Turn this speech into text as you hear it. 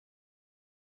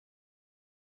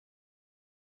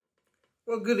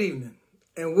Well, good evening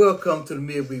and welcome to the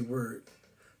Midweek Word.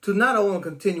 Tonight I want to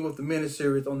continue with the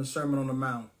mini-series on the Sermon on the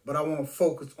Mount, but I want to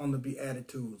focus on the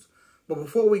Beatitudes. But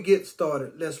before we get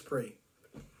started, let's pray.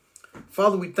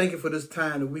 Father, we thank you for this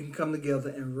time that we can come together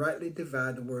and rightly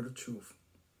divide the word of truth.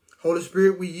 Holy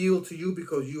Spirit, we yield to you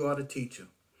because you are the teacher.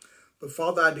 But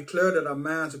Father, I declare that our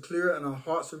minds are clear and our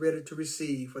hearts are ready to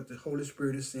receive what the Holy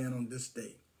Spirit is saying on this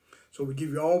day. So we give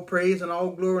you all praise and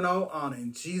all glory and all honor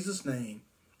in Jesus' name.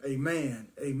 Amen,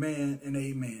 amen, and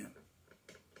amen.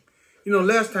 You know,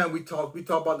 last time we talked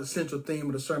about the central theme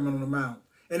of the Sermon on the Mount.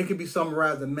 And it can be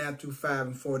summarized in Matthew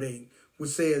 5:48, which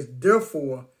says,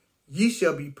 "Therefore, ye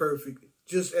shall be perfect,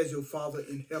 just as your Father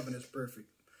in heaven is perfect."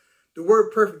 The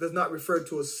word perfect does not refer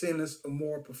to a sinless or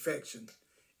moral perfection.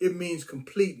 It means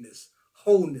completeness,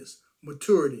 wholeness,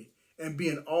 maturity, and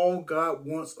being all God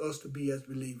wants us to be as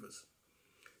believers.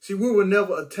 See, we will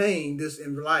never attain this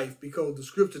in life because the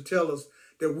scripture tells us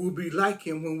that we'll be like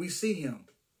him when we see him.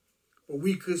 But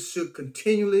we should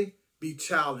continually be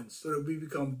challenged so that we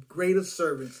become greater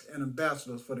servants and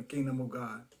ambassadors for the kingdom of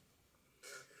God.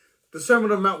 The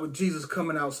Sermon on the Mount was Jesus'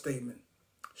 coming out statement,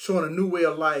 showing a new way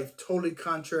of life totally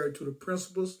contrary to the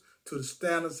principles, to the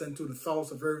standards, and to the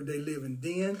thoughts of everyday living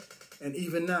then and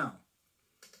even now.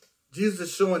 Jesus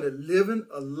is showing that living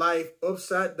a life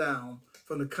upside down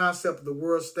from the concept of the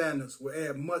world standards will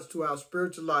add much to our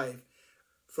spiritual life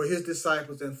for his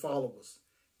disciples and followers.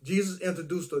 Jesus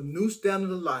introduced a new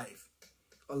standard of life,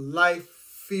 a life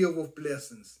filled with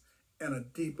blessings and a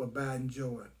deep abiding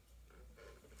joy.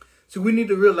 So we need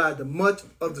to realize that much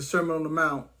of the Sermon on the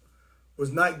Mount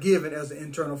was not given as an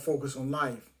internal focus on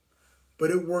life,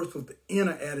 but it works with the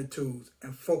inner attitudes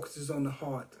and focuses on the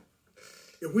heart.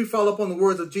 If we follow up on the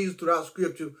words of Jesus throughout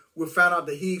Scripture, we'll find out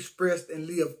that he expressed and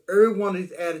lived every one of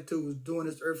these attitudes during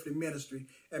his earthly ministry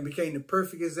and became the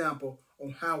perfect example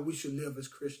on how we should live as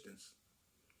Christians.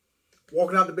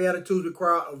 Walking out the Beatitudes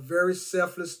requires a very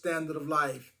selfless standard of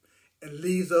life and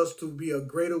leads us to be a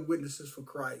greater witnesses for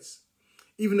Christ.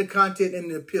 Even the content in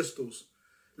the epistles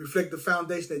reflect the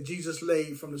foundation that Jesus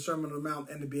laid from the Sermon on the Mount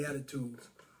and the Beatitudes.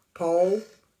 Paul,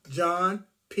 John,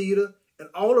 Peter, and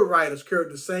all the writers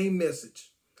carried the same message.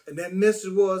 And that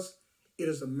message was, it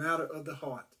is a matter of the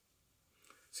heart.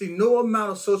 See, no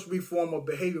amount of social reform or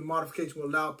behavior modification will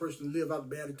allow a person to live out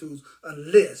the Beatitudes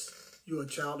unless you're a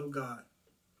child of God.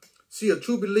 See, a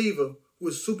true believer who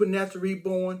is supernaturally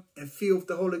reborn and filled with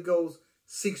the Holy Ghost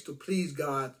seeks to please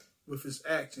God with his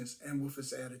actions and with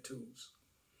his attitudes.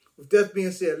 With that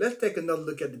being said, let's take another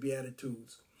look at the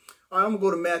Beatitudes. All right, I'm going to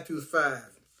go to Matthew 5.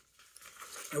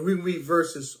 And we read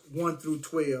verses 1 through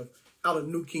 12 out of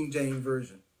New King James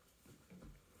Version.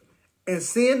 "And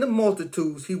seeing the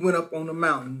multitudes, he went up on the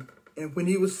mountain, and when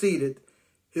he was seated,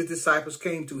 his disciples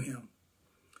came to him.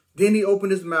 Then he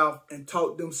opened his mouth and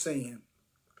taught them, saying,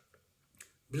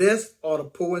 Blessed are the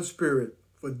poor in spirit,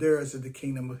 for theirs is the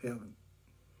kingdom of heaven.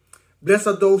 Blessed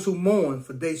are those who mourn,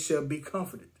 for they shall be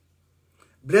comforted.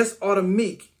 Blessed are the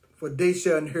meek, for they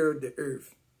shall inherit the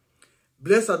earth.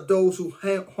 Blessed are those who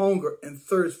hunger and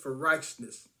thirst for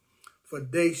righteousness, for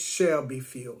they shall be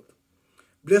filled.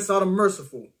 Blessed are the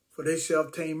merciful, for they shall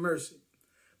obtain mercy.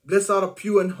 Blessed are the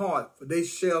pure in heart, for they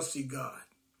shall see God.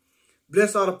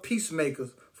 Blessed are the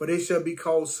peacemakers, for they shall be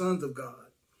called sons of God.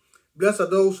 Blessed are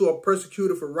those who are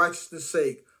persecuted for righteousness'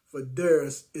 sake, for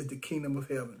theirs is the kingdom of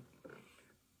heaven.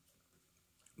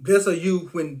 Blessed are you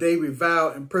when they revile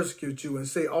and persecute you and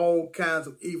say all kinds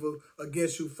of evil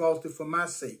against you falsely for my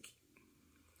sake.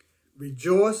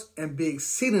 Rejoice and be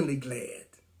exceedingly glad,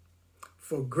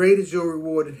 for great is your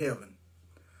reward in heaven.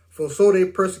 For so they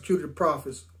persecuted the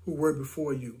prophets who were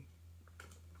before you."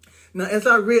 Now, as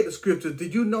I read the scriptures,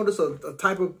 did you notice a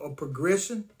type of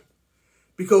progression?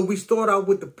 Because we start out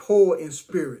with the poor in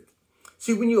spirit.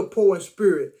 See, when you're poor in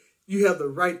spirit, you have the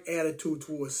right attitude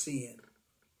towards sin.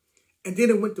 And then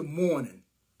it went to mourning.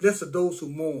 Blessed are those who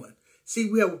mourn. See,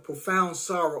 we have a profound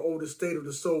sorrow over the state of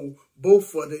the soul, both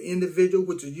for the individual,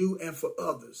 which is you, and for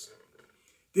others.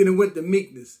 Then it went to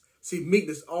meekness. See,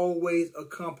 meekness always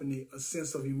accompanies a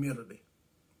sense of humility.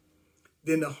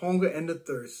 Then the hunger and the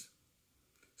thirst.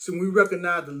 So when we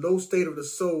recognize the low state of the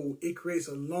soul, it creates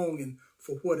a longing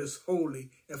for what is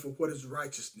holy and for what is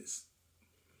righteousness.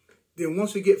 Then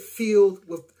once we get filled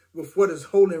with what is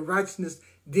holy and righteousness,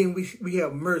 then we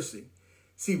have mercy.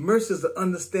 See, mercy is the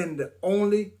understanding that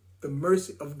only the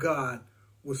mercy of God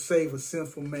will save a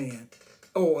sinful man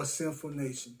or a sinful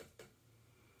nation.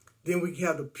 Then we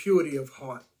have the purity of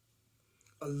heart,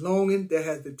 a longing that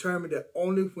has determined that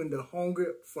only when the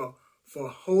hunger for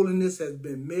holiness has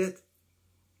been met,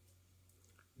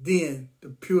 then the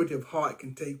purity of heart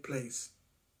can take place.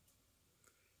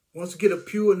 Once we get a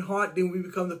pure in heart, then we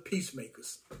become the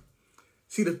peacemakers.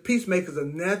 See, the peacemakers are a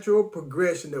natural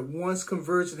progression that once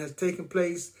conversion has taken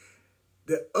place,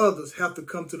 that others have to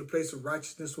come to the place of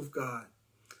righteousness with God.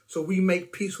 So we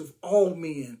make peace with all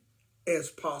men as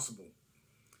possible.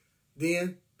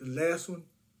 Then the last one,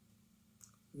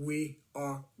 we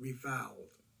are reviled.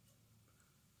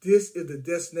 This is the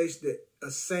destination that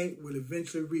a saint will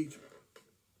eventually reach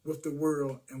with the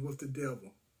world and with the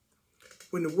devil.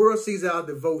 When the world sees our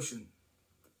devotion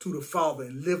to the Father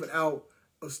and living out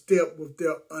a step with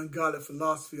their ungodly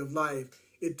philosophy of life,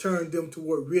 it turns them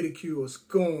toward ridicule,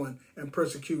 scorn, and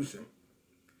persecution.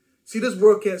 See, this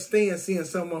world can't stand seeing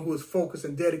someone who is focused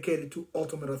and dedicated to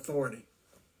ultimate authority.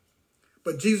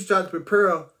 But Jesus tried to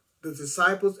prepare the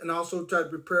disciples and also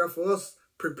tried to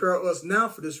prepare us now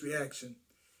for this reaction.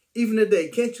 Even today,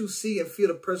 can't you see and feel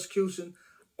the persecution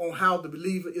on how the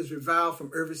believer is reviled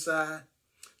from every side?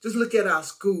 Just look at our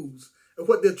schools and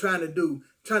what they're trying to do,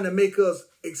 trying to make us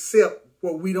accept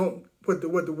what we don't, what the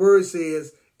word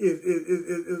says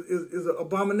is an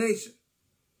abomination.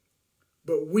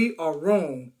 But we are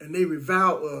wrong, and they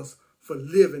revile us for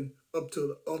living up to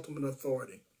the ultimate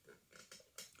authority.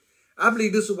 I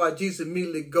believe this is why Jesus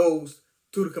immediately goes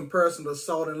to the comparison of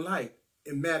salt and light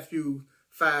in Matthew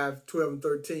 5:12 and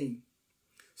 13.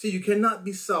 See, you cannot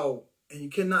be salt and you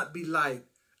cannot be light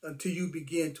until you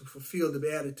begin to fulfill the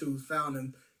Beatitudes found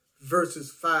in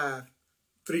verses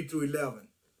 5:3 through 11.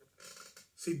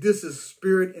 See, this is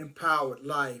spirit-empowered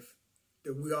life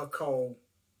that we are called.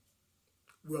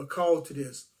 We are called to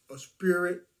this. A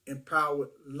spirit-empowered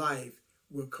life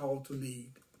we're called to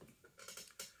lead.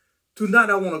 Tonight,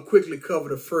 I want to quickly cover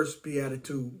the first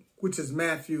Beatitude, which is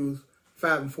Matthew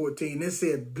 5:14. It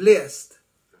said, blessed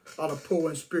are the poor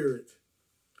in spirit,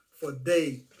 for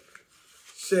theirs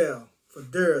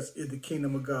is the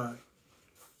kingdom of God.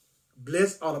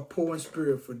 Blessed are the poor in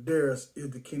spirit, for theirs is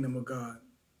the kingdom of God.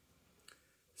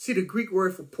 See, the Greek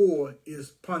word for poor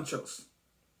is panchos.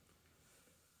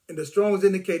 And the Strong's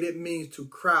indicate it means to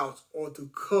crouch or to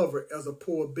cover as a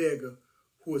poor beggar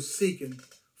who is seeking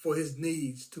for his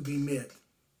needs to be met.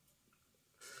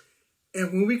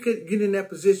 And when we could get in that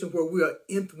position where we are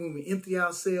empty, when we empty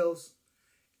ourselves,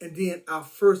 and then our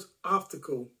first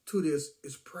obstacle to this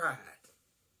is pride.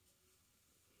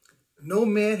 No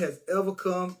man has ever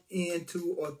come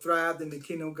into or thrived in the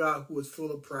kingdom of God who is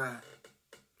full of pride.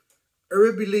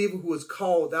 Every believer who is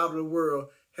called out of the world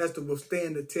has to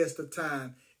withstand the test of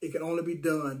time. It can only be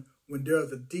done when there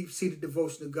is a deep-seated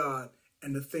devotion to God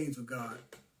and the things of God.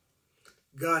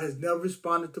 God has never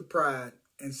responded to pride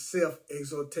and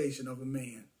self-exaltation of a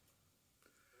man.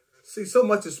 See, so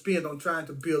much is spent on trying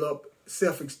to build up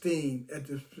self-esteem at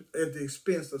the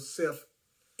expense of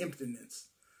self-emptiness.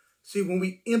 See, when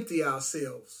we empty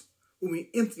ourselves,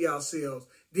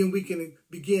 then we can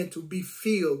begin to be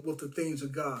filled with the things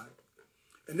of God.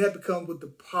 And that becomes with the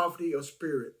poverty of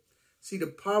spirit. See, the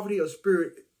poverty of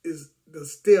spirit is the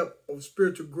step of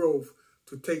spiritual growth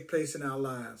to take place in our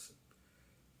lives.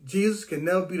 Jesus can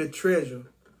never be the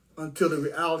treasure until the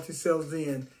reality settles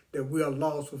in that we are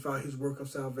lost without his work of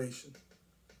salvation.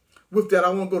 With that, I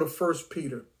want to go to 1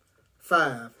 Peter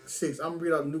 5:6. I'm going to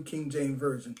read out the New King James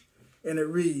Version. And it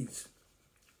reads,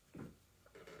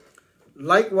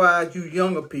 likewise, you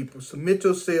younger people, submit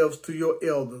yourselves to your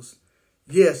elders.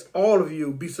 Yes, all of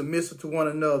you be submissive to one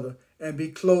another and be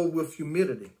clothed with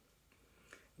humility.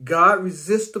 God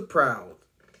resists the proud,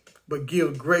 but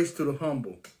gives grace to the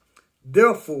humble.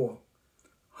 Therefore,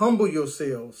 humble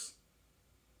yourselves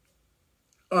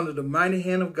under the mighty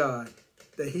hand of God,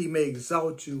 that he may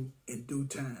exalt you in due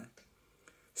time.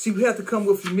 See, we have to come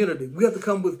with humility. We have to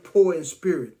come with poor in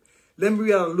spirit. Let me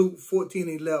read out of Luke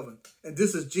 14:11. And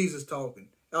this is Jesus talking,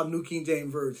 out of New King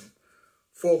James Version.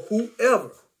 For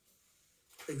whoever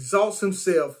exalts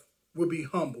himself will be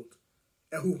humbled,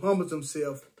 and who humbles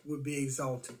himself will be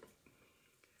exalted.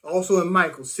 Also in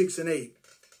Micah 6:8,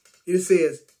 it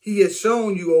says, he has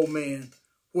shown you, O man,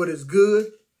 what is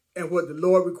good and what the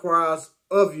Lord requires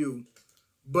of you,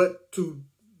 but to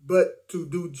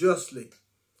do justly,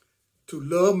 to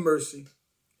love mercy,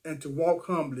 and to walk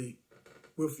humbly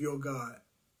with your God.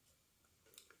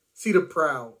 See the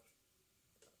proud.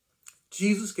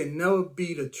 Jesus can never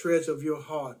be the treasure of your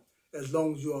heart as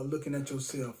long as you are looking at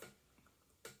yourself.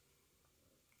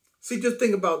 See, just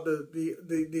think about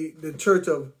the church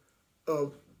of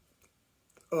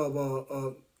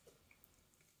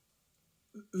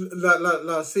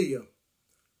Laodicea.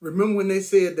 Remember when they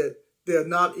said that they're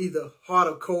not either hot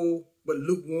or cold, but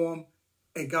lukewarm,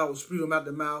 and God will spew them out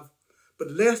the mouth? But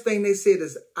the last thing they said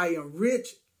is, I am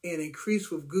rich and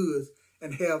increase with goods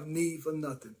and have need for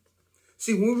nothing.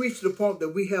 See, when we reach the point that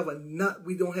we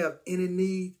don't have any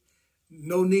need,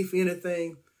 no need for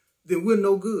anything, then we're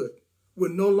no good. We're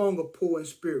no longer poor in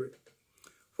spirit.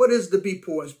 What is to be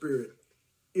poor in spirit?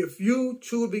 If you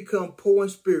truly become poor in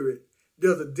spirit,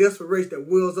 there's a desperation that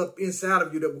wells up inside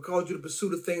of you that will cause you to pursue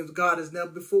the things God has never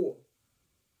before.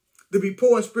 To be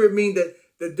poor in spirit means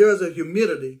that there's a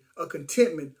humility, a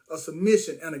contentment, a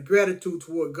submission, and a gratitude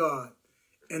toward God.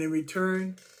 And in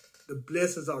return, the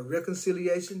blessings are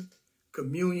reconciliation,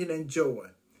 communion, and joy.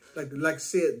 Like I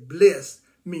said, blessed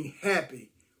mean happy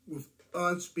with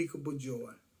unspeakable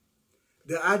joy.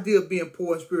 The idea of being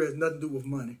poor in spirit has nothing to do with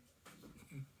money.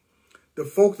 The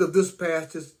focus of this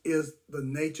passage is the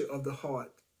nature of the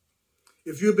heart.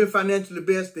 If you've been financially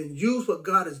blessed, then use what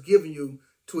God has given you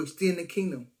to extend the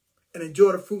kingdom and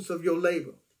enjoy the fruits of your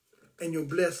labor and your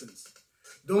blessings.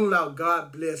 Don't allow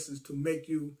God's blessings to make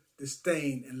you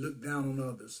disdain and look down on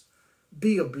others.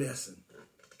 Be a blessing.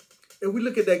 If we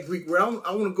look at that Greek word,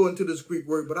 I want to go into this Greek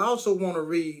word, but I also want to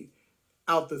read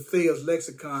out the Theos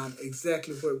lexicon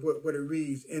exactly what it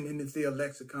reads in the Theos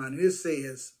lexicon. And it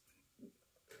says,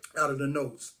 out of the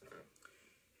notes,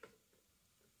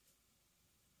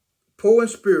 poor in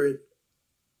spirit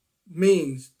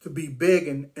means to be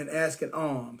begging and asking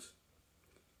alms.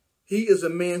 He is a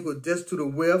man who is destitute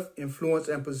of wealth, influence,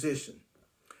 and position.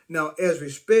 Now, as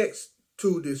respects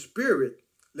to the spirit,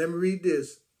 let me read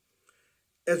this.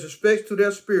 As respects to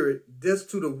their spirit,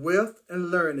 destitute of wealth and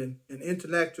learning and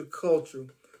intellectual culture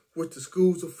which the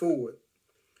schools afford,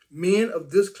 men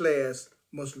of this class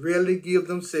must readily give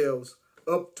themselves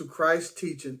up to Christ's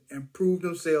teaching and prove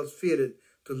themselves fitted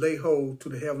to lay hold to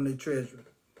the heavenly treasure.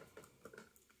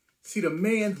 See, the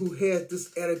man who has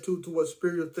this attitude towards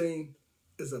spiritual things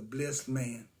is a blessed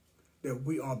man, that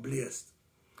we are blessed.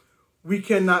 We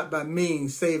cannot by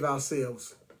means save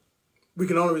ourselves. We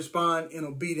can only respond in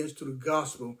obedience to the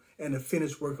gospel and the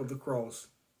finished work of the cross.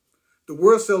 The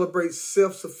world celebrates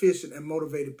self-sufficient and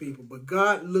motivated people, but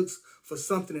God looks for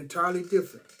something entirely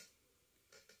different.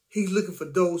 He's looking for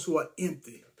those who are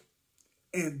empty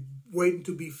and waiting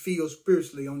to be filled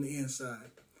spiritually on the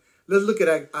inside. Let's look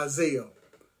at Isaiah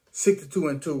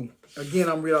 62:2. Again,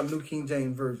 I'm reading out New King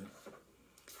James Version.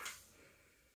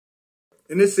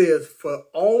 And it says, for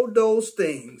all those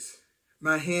things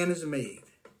my hand is made,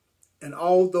 and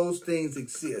all those things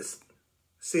exist,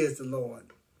 says the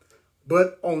Lord.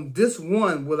 But on this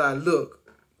one will I look,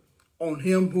 on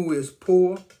him who is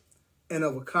poor and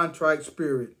of a contrite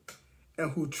spirit,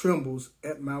 and who trembles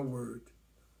at my word.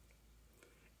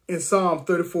 In Psalm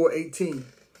 34:18,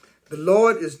 the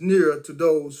Lord is nearer to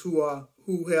those who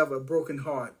have a broken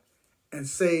heart, and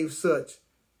save such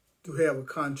to have a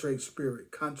contrite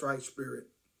spirit.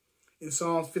 In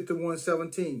Psalm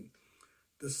 51:17,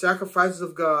 the sacrifices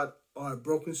of God are a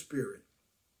broken spirit,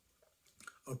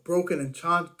 a broken and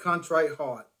contrite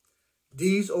heart.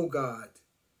 These, O God,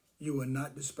 you will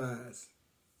not despise.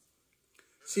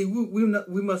 See,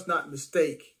 we must not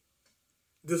mistake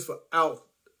this for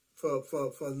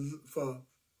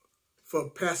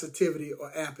passivity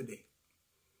or apathy.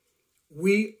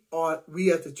 We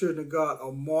as the children of God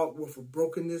are marked with a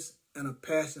brokenness and a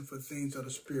passion for things of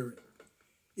the spirit.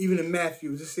 Even in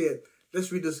Matthew, it said, let's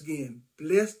read this again.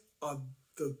 Blessed are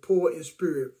the poor in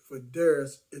spirit, for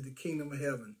theirs is the kingdom of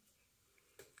heaven.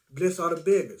 Blessed are the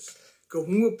beggars, because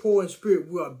when we're poor in spirit,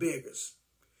 we are beggars.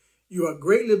 You are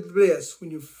greatly blessed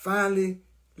when you finally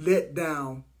let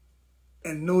down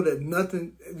and know that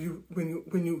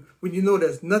when you know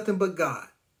there's nothing but God.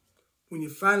 When you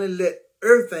finally let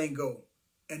everything go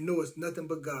and know it's nothing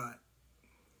but God.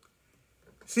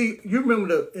 See, you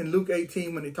remember in Luke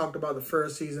 18 when he talked about the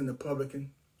Pharisees and the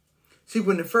publican? See,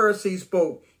 when the Pharisee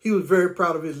spoke, he was very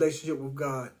proud of his relationship with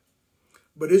God.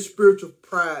 But his spiritual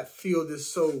pride filled his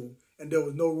soul, and there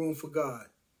was no room for God.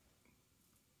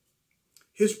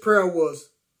 His prayer was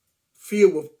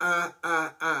filled with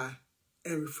I,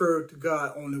 and referred to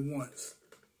God only once.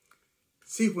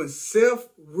 See, when self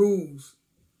rules,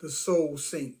 the soul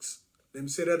sinks. Let me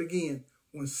say that again.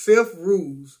 When self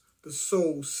rules, the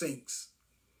soul sinks.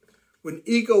 When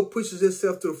ego pushes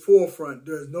itself to the forefront,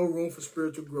 there is no room for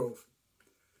spiritual growth.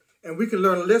 And we can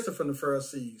learn a lesson from the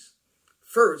Pharisees.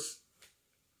 First,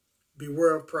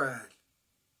 beware of pride.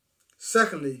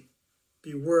 Secondly,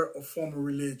 beware of formal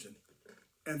religion.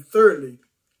 And thirdly,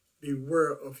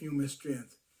 beware of human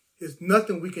strength. There's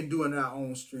nothing we can do in our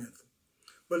own strength.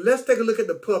 But let's take a look at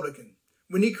the publican.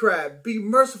 When he cried, be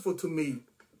merciful to me,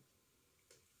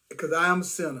 because I am a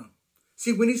sinner.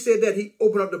 See, when he said that, he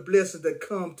opened up the blessings that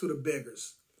come to the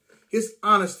beggars. His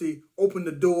honesty opened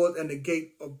the doors and the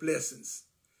gate of blessings.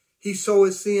 He saw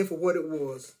his sin for what it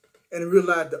was and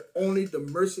realized that only the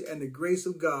mercy and the grace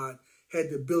of God had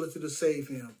the ability to save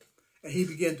him. And he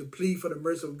began to plead for the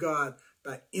mercy of God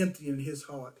by emptying his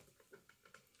heart.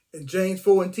 In James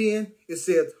 4:10, it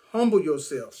says, humble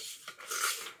yourself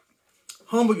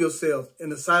in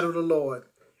the sight of the Lord,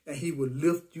 and he will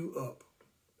lift you up.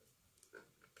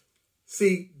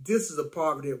 See, this is a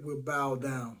poverty that will bow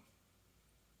down.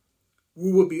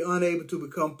 We will be unable to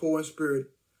become poor in spirit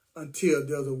until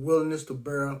there's a willingness to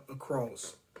bear a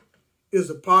cross. It's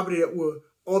a poverty that will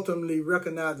ultimately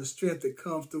recognize the strength that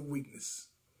comes through weakness.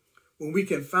 When we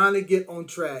can finally get on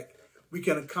track, we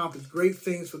can accomplish great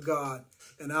things for God,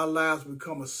 and our lives will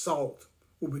become the salt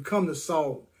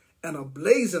and a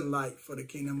blazing light for the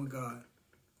kingdom of God.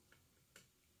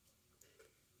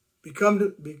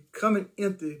 Becoming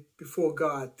empty before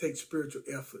God takes spiritual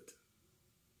effort.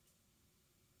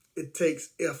 It takes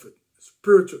effort,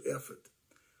 spiritual effort.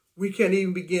 We can't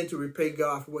even begin to repay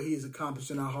God for what he has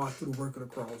accomplished in our hearts through the work of the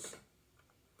cross.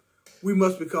 We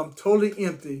must become totally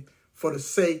empty for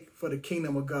the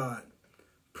kingdom of God.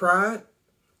 Pride,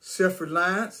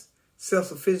 self-reliance,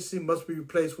 self-sufficiency must be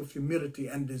replaced with humility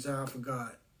and desire for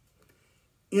God.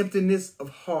 Emptiness of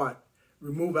heart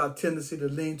remove our tendency to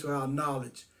lean to our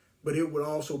knowledge, but it would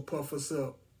also puff us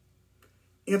up.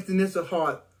 Emptiness of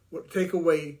heart would take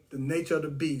away the nature of the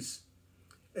beast.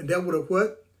 And that would have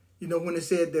what? You know, when it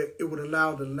said that it would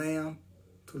allow the lamb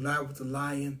to lie with the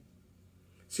lion.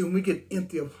 See, when we get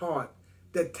empty of heart,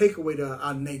 that take away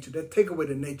our nature. That take away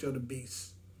the nature of the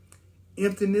beast.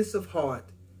 Emptiness of heart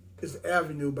is the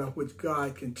avenue by which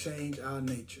God can change our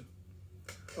nature.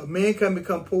 A man can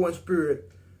become poor in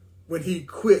spirit when he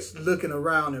quits looking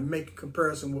around and making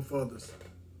comparison with others.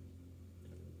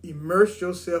 Immerse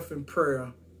yourself in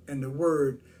prayer and the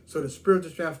word so the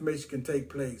spiritual transformation can take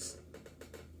place.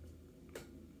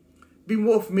 Be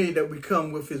more familiar that we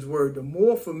come with his word. The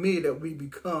more familiar that we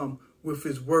become with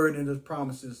his word and his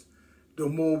promises, the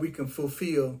more we can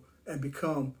fulfill and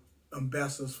become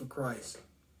ambassadors for Christ.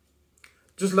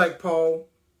 Just like Paul,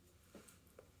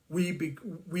 we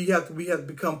have to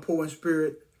become poor in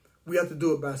spirit. We have to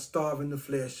do it by starving the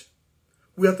flesh.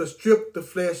 We have to strip the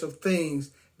flesh of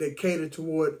things that cater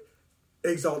toward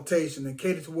exaltation and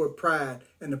cater toward pride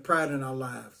and the pride in our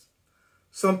lives.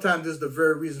 Sometimes this is the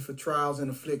very reason for trials and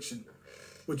affliction,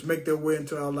 which make their way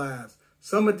into our lives.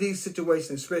 Some of these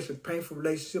situations, especially painful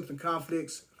relationships and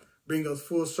conflicts, bring us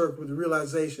full circle with the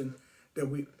realization that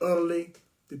we utterly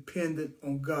dependent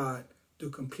on God to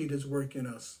complete his work in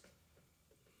us.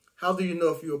 How do you know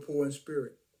if you're poor in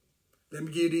spirit? Let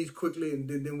me give you these quickly and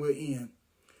then we'll end.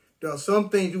 There are some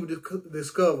things you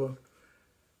discover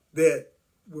that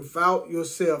without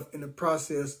yourself in the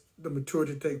process, the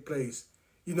maturity take place.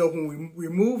 You know, when we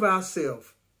remove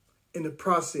ourselves in the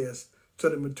process so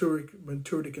that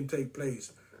maturity can take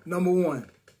place. Number one,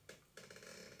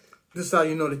 this is how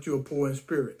you know that you're poor in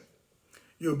spirit.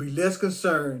 You'll be less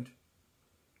concerned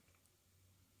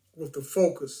with the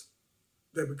focus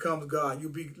that becomes God.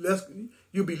 You'll be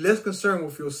less concerned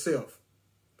with yourself.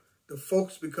 The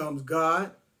focus becomes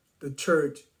God, the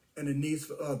church, and the needs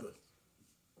for others.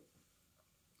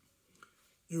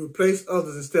 You replace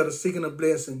others instead of seeking a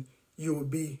blessing. You will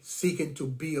be seeking to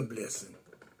be a blessing.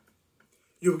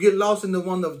 You will get lost in the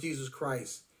wonder of Jesus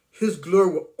Christ. His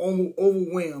glory will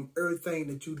overwhelm everything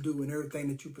that you do and everything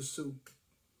that you pursue.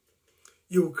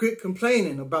 You will quit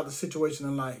complaining about the situation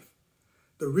in life.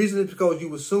 The reason is because you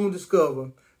will soon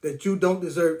discover that you don't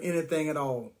deserve anything at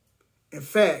all. In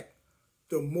fact,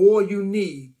 the more you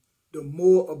need, the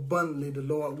more abundantly the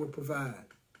Lord will provide.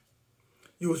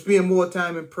 You will spend more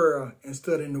time in prayer and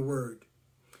studying the word.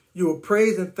 You will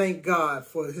praise and thank God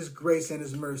for his grace and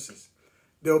his mercies.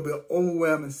 There will be an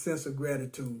overwhelming sense of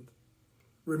gratitude.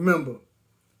 Remember,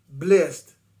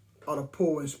 blessed are the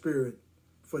poor in spirit,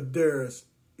 for theirs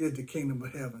is the kingdom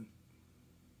of heaven.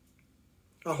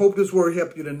 I hope this word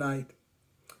helped you tonight.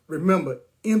 Remember,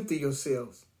 empty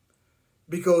yourselves,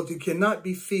 because you cannot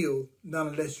be filled not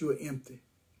unless you are empty.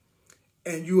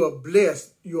 And you are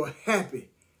blessed, you are happy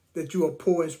that you are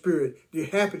poor in spirit. You're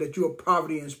happy that you are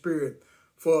poverty in spirit,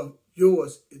 for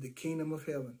yours is the kingdom of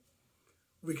heaven.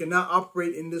 We cannot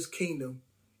operate in this kingdom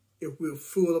if we're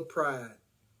full of pride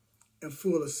and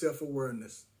full of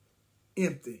self-awareness,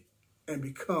 empty, and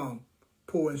become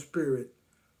poor in spirit,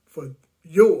 for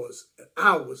yours and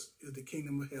ours is the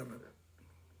kingdom of heaven.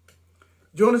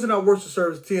 Join us in our worship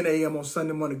service 10 a.m. on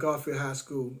Sunday morning at Garfield High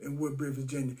School in Woodbridge,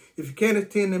 Virginia. If you can't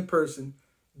attend in person,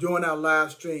 join our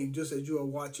live stream just as you are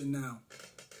watching now,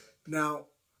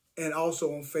 and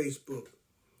also on Facebook.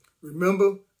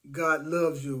 Remember, God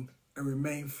loves you and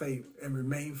remain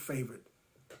favored.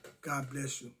 God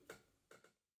bless you.